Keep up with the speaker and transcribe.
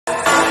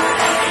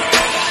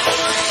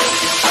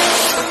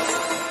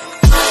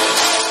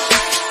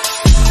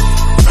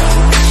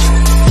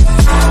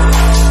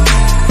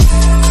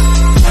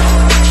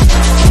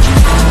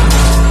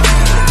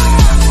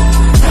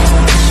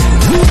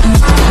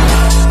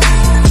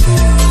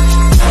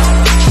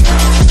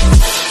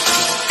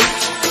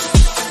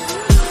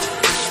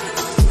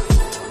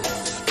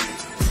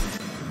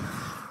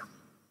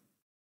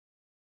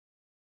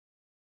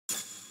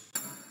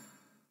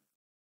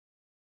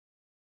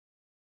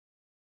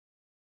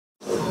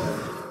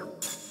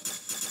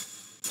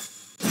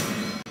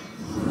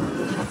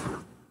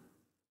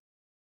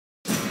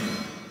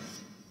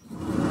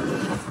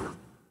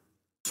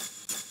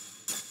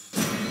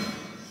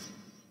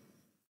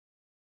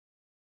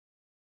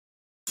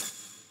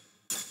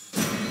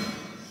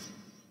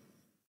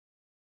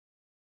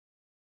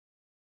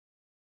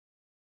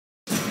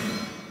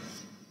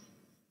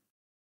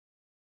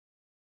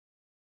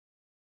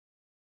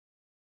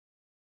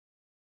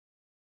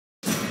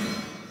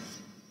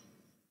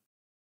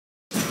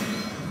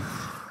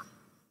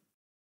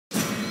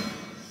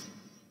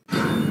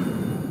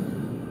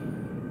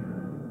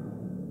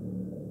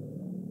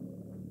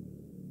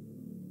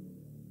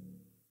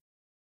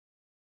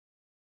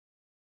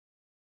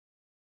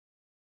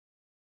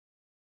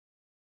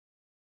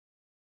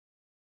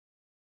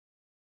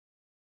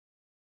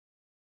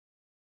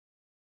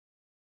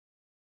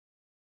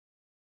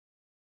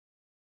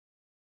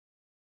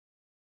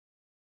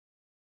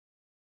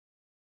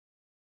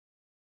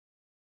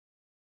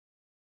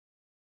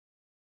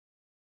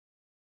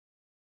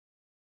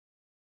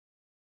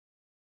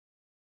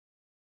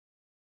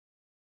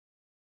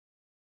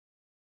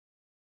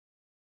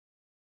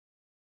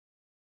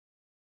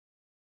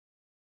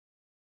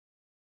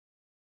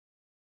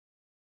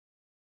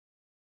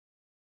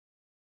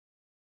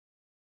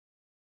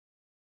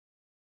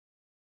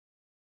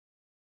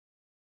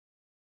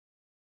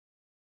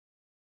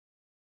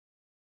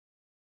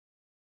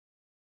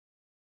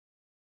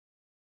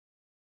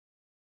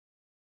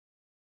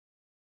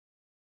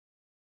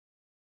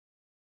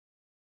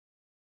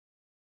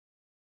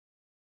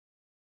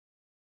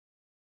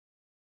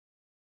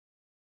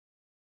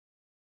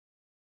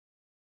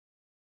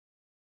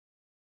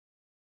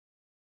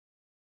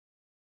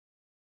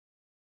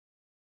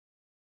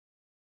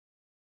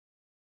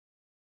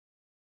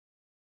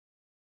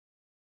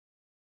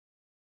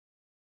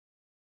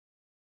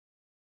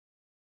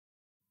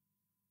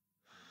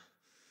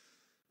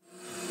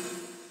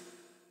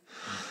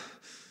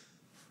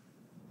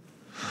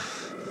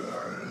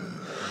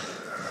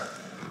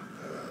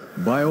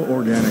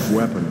Bioorganic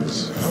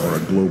weapons are a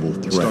global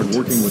threat. Start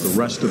working with the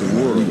rest of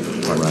the world.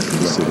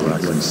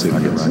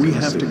 We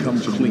have to come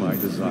clean. My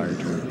desire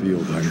to reveal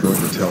the truth. I'm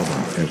going to tell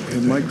them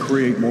everything. It might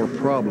create more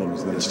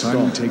problems than it's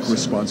time to take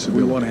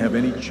responsibility. We want to have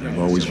any chance. I've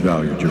always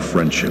valued your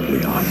friendship,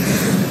 Leon.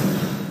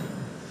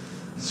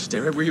 Stay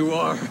right where you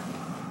are.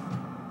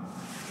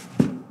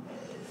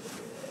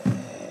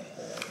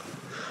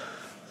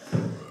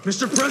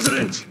 Mr.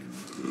 President!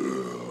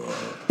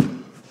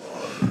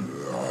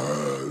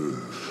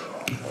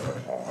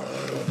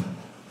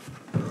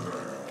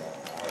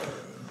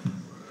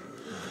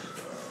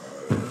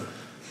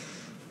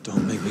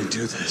 Don't make me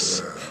do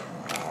this.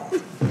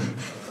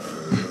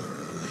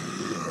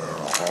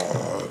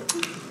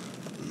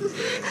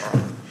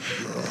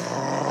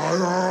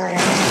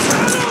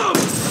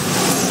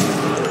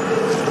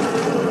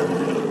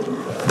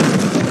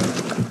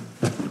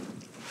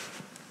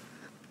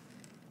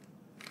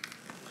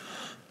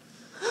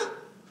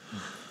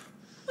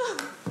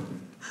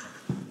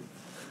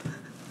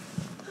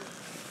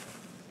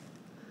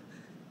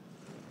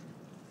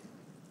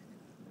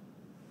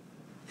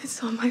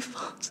 It's all my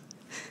fault.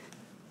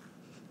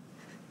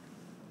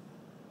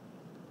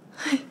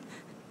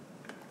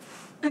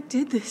 I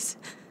did this.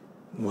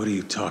 What are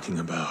you talking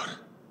about?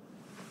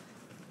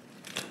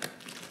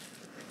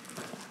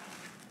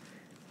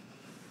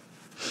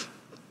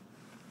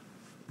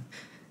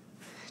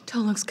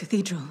 Tall Oaks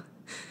Cathedral.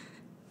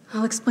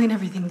 I'll explain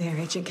everything there,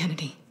 Agent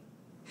Kennedy.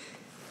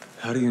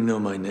 How do you know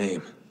my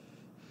name?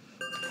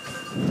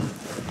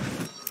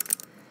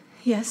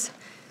 Yes?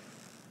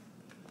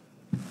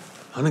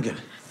 Hunnigan.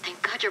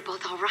 Thank God you're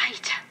both all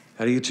right.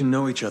 How do you two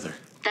know each other?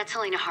 That's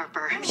Helena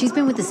Harper. She's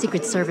been with the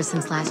Secret Service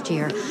since last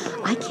year.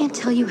 I can't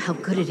tell you how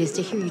good it is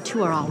to hear you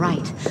two are all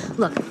right.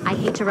 Look, I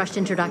hate to rush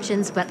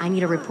introductions, but I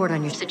need a report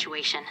on your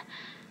situation.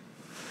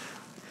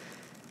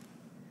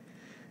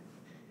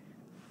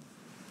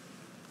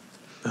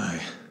 I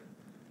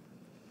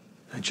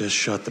just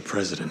shot the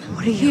president.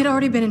 What are you? He had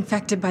already been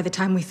infected by the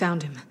time we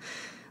found him.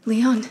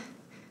 Leon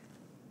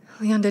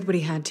did what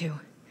he had to.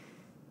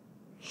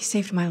 He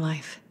saved my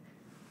life.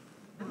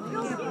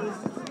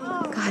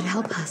 God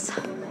help us.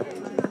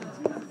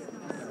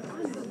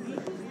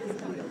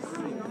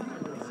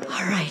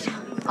 All right,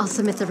 I'll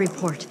submit the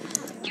report.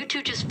 You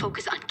two just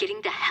focus on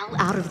getting the hell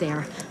out of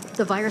there.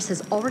 The virus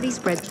has already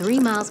spread 3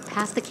 miles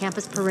past the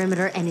campus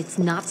perimeter, and it's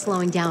not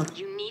slowing down.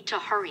 You need to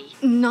hurry.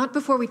 Not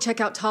before we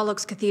check out Tall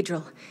Oaks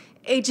Cathedral.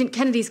 Agent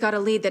Kennedy's got a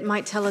lead that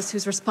might tell us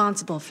who's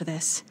responsible for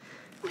this.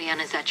 Leon,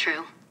 is that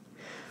true?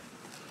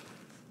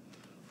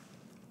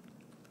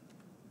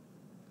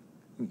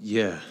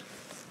 Yeah.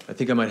 I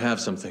think I might have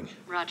something.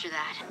 Roger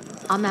that.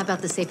 I'll map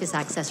out the safest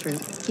access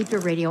route. Keep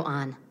your radio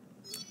on.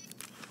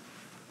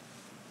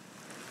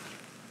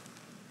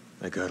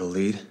 I got a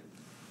lead?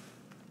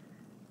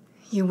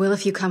 You will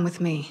if you come with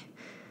me.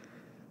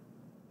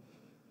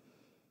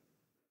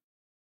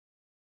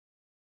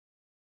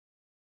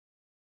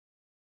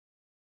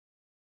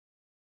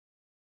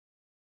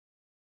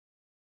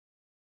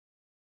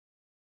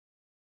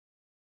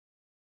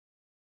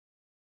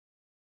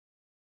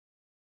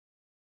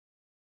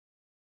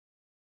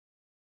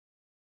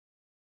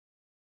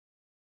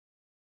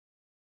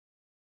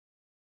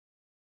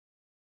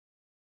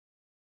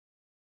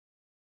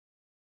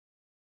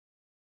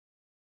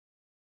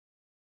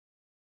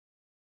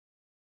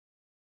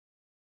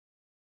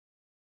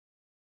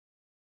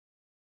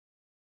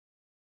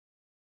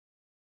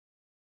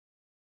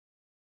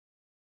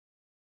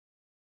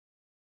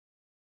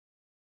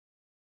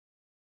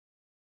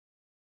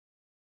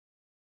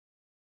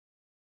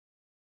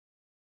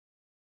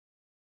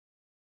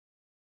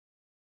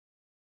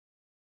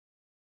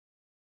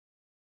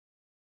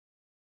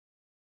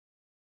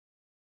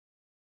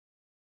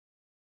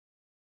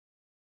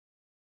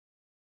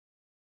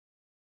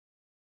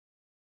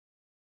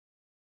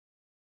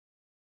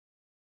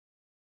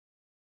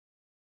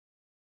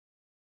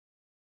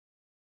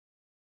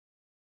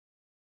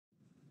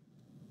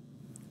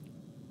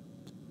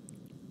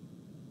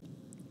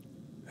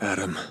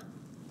 Adam,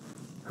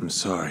 I'm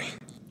sorry.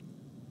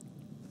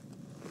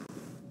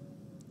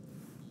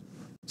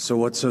 So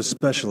what's so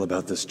special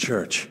about this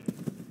church?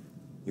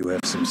 You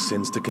have some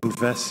sins to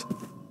confess?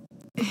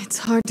 It's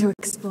hard to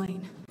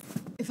explain.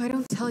 If I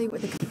don't tell you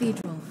at the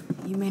cathedral,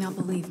 you may not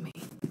believe me.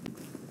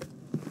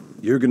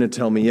 You're gonna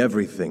tell me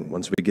everything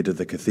once we get to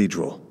the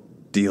cathedral.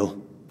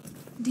 Deal?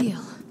 Deal.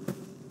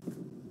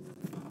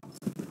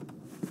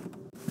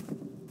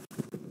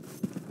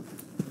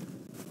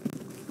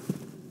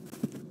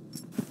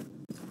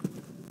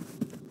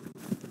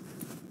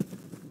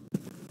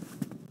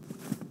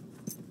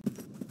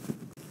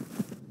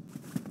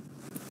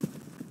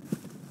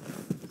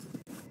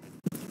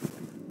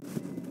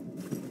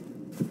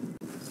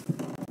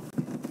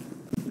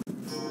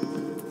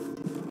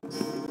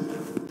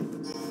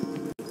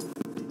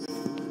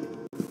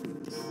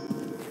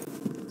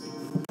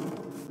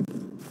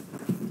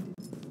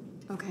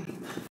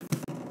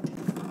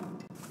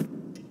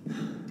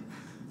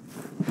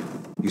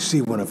 You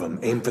see one of them,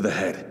 aim for the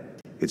head.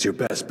 It's your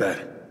best bet.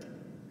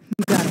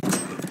 Got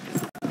it.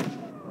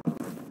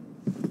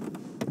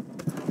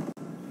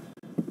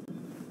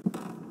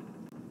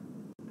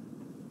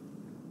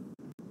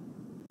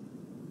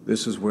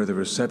 This is where the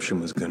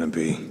reception was gonna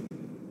be.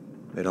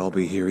 They'd all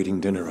be here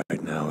eating dinner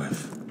right now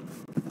if...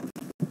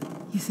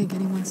 You think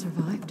anyone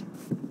survived?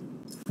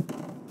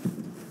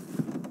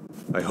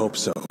 I hope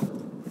so.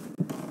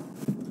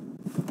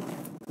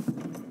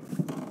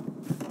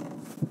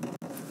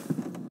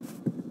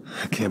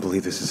 I can't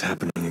believe this is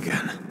happening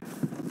again.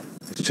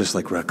 It's just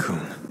like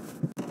Raccoon.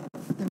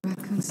 The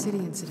Raccoon City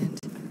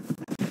incident.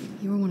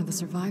 You were one of the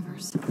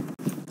survivors.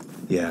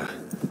 Yeah,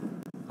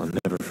 I'll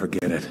never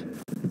forget it.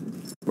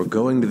 We're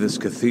going to this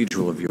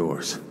cathedral of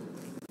yours.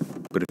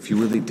 But if you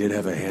really did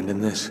have a hand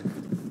in this,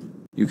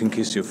 you can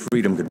kiss your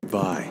freedom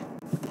goodbye.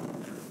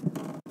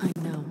 I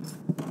know.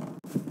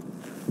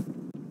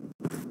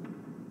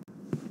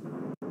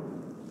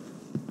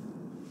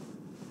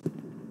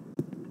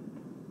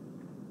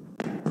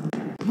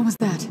 What was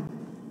that?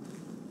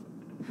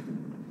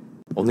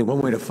 Only one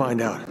way to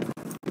find out.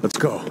 Let's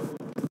go.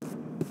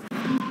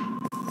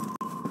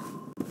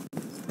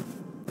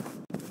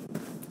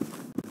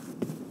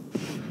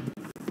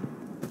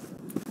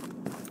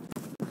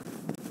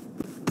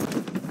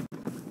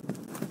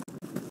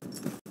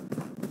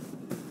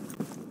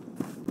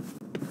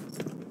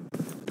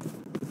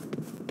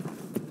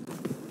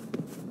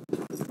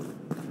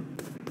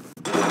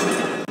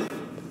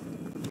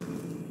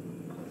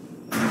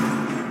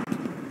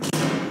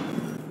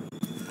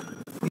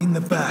 In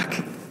the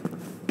back.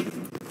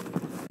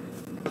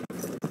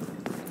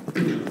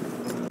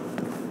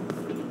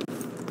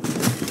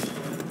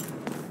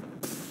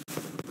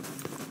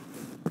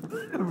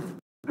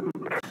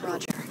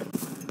 Roger.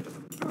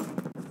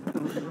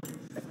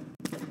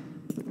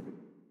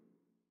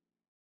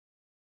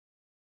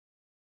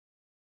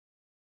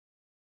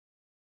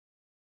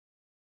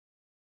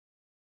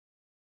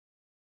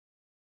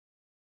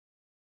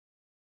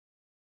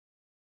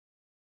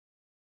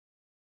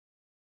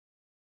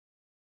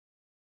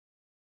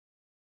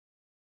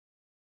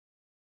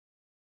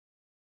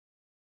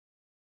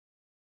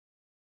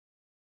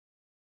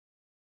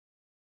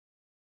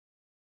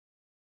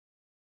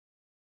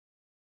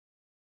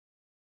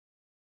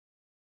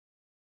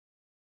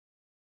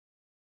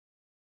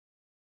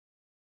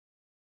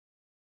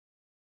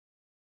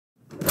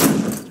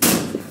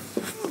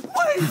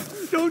 Wait!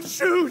 Don't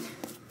shoot!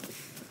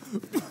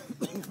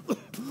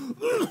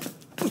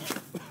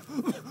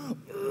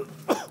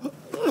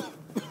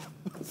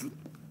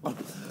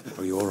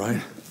 Are you all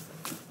right?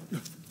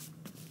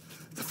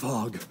 The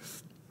fog.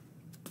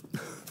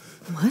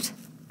 What?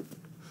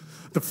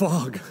 The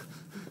fog.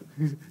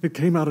 It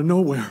came out of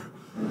nowhere.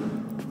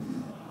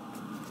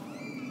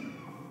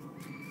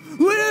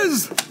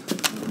 Liz!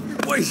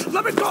 Wait,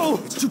 let me go!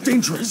 It's too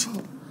dangerous.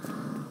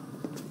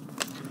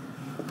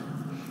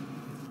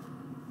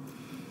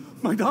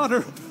 My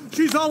daughter,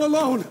 she's all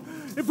alone.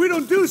 If we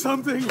don't do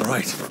something... All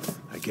right,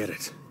 I get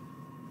it.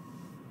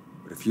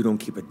 But if you don't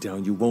keep it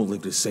down, you won't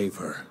live to save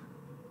her.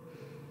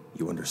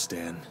 You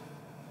understand?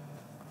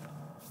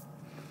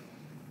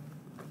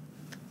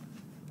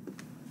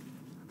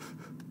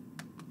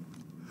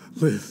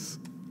 Liz.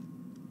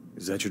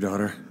 Is that your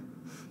daughter?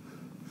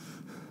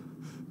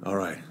 All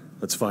right,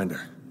 let's find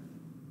her.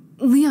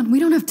 Leon, we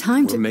don't have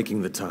time We're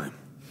making the time.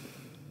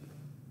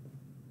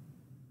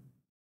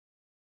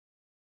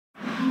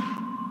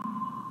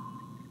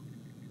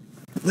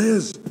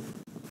 Liz,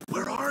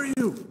 where are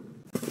you?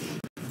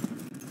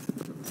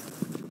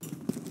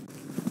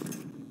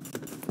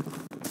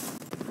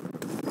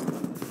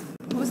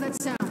 What was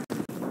that sound?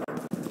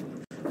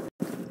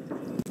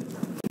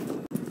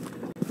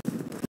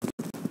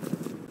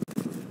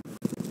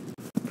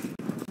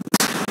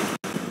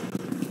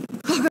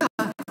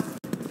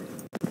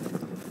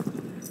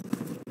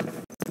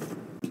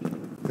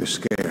 They're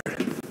scared.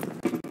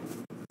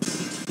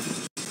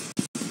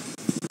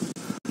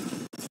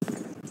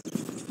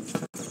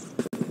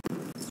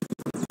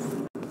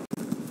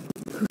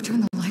 Who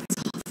turned the lights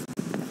off?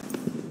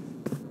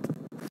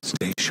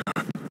 Stay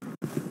sharp.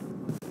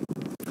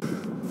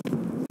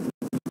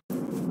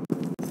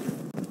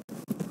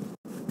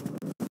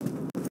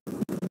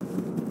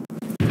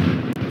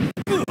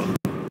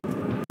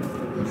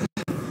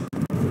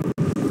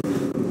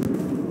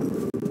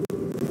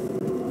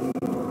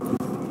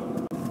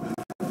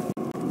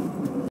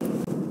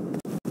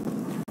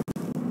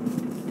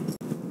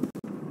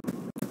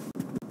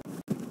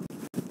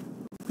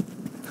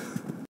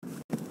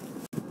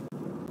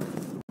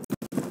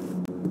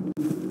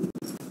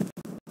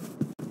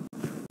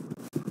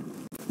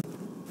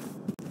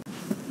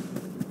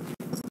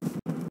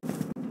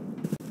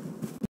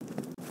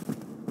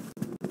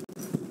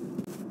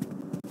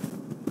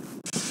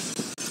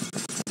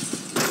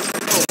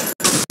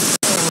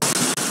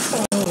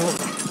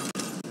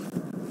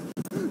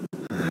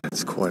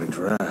 That's quite a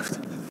draft.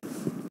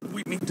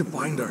 We need to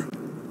find her.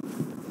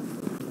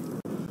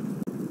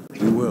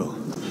 You will.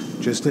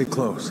 Just stay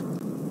close.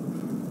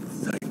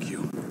 Thank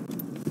you.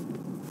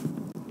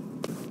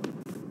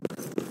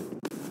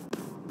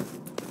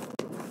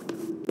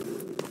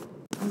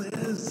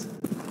 Liz.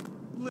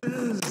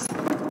 Liz.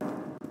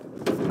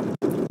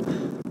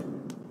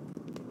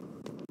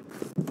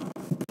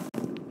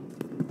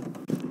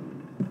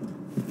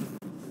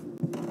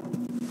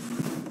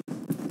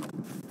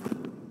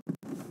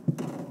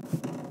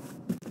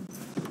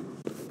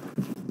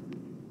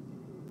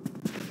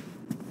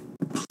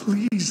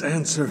 Please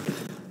answer.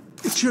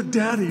 It's your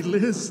daddy,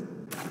 Liz.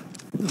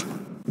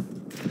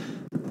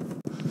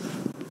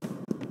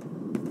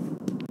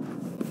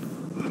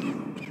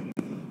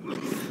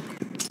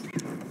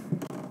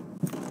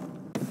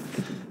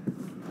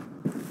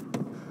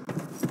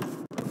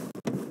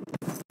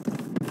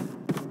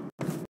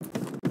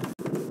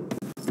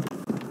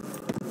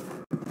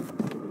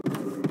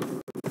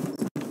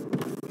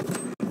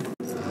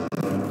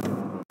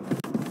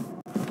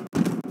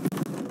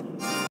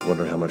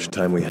 Wonder how much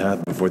time we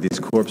have before these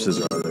corpses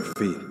are on their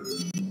feet.